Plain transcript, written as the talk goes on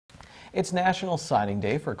It's National Signing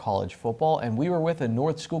Day for college football, and we were with a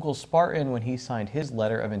North Schuylkill Spartan when he signed his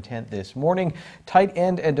letter of intent this morning. Tight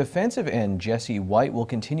end and defensive end Jesse White will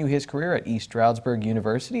continue his career at East Stroudsburg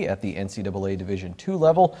University at the NCAA Division II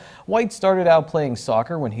level. White started out playing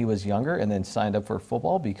soccer when he was younger and then signed up for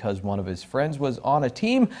football because one of his friends was on a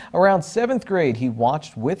team. Around 7th grade, he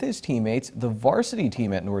watched with his teammates the varsity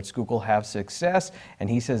team at North Schuylkill have success, and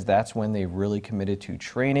he says that's when they really committed to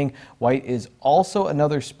training. White is also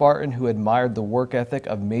another Spartan who admired the work ethic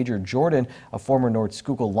of Major Jordan, a former North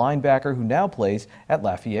Schuylkill linebacker who now plays at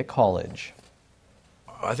Lafayette College.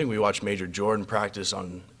 I think we watched Major Jordan practice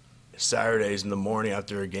on Saturdays in the morning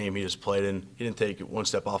after a game he just played in. He didn't take one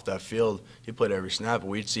step off that field. He played every snap.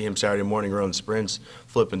 We'd see him Saturday morning running sprints,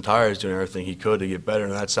 flipping tires, doing everything he could to get better,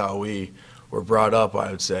 and that's how we were brought up, I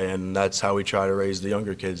would say, and that's how we try to raise the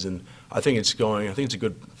younger kids. And I think it's a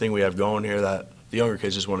good thing we have going here, that the younger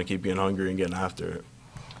kids just want to keep getting hungry and getting after it.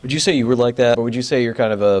 Would you say you were like that, or would you say you're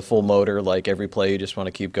kind of a full motor, like every play you just want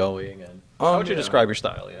to keep going? And how would you describe your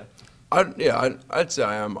style? I'd say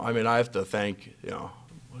I am. I mean, I have to thank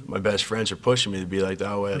my best friends for pushing me to be like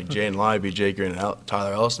that way. Like Jay and Libby, Jake and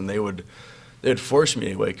Tyler Ellison, they'd force me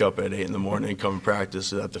to wake up at 8 in the morning and come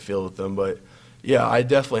practice at the field with them. But yeah, I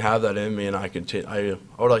definitely have that in me, and I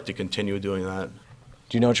would like to continue doing that.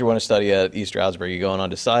 Do you know what you want to study at East Stroudsburg? Are you going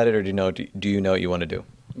undecided, or do you know what you want to do?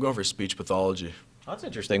 I'm going for speech pathology. That's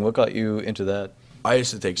interesting. What got you into that? I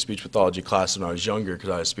used to take speech pathology classes when I was younger because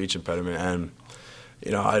I had a speech impediment,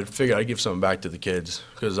 and I figured I'd give something back to the kids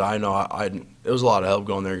because I know it was a lot of help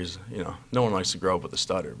going there because no one likes to grow up with a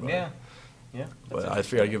stutter. But, yeah. But I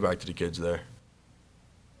figured I'd give back to the kids there.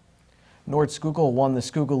 North Schuylkill won the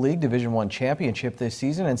Schuylkill League Division I championship this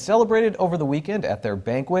season and celebrated over the weekend at their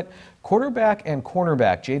banquet. Quarterback and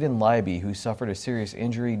cornerback Jaden Libby, who suffered a serious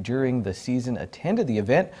injury during the season, attended the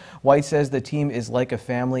event. White says the team is like a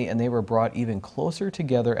family, and they were brought even closer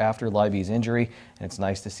together after Libby's injury. And it's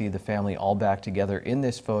nice to see the family all back together in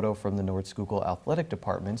this photo from the North Schuylkill Athletic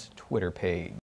Department's Twitter page.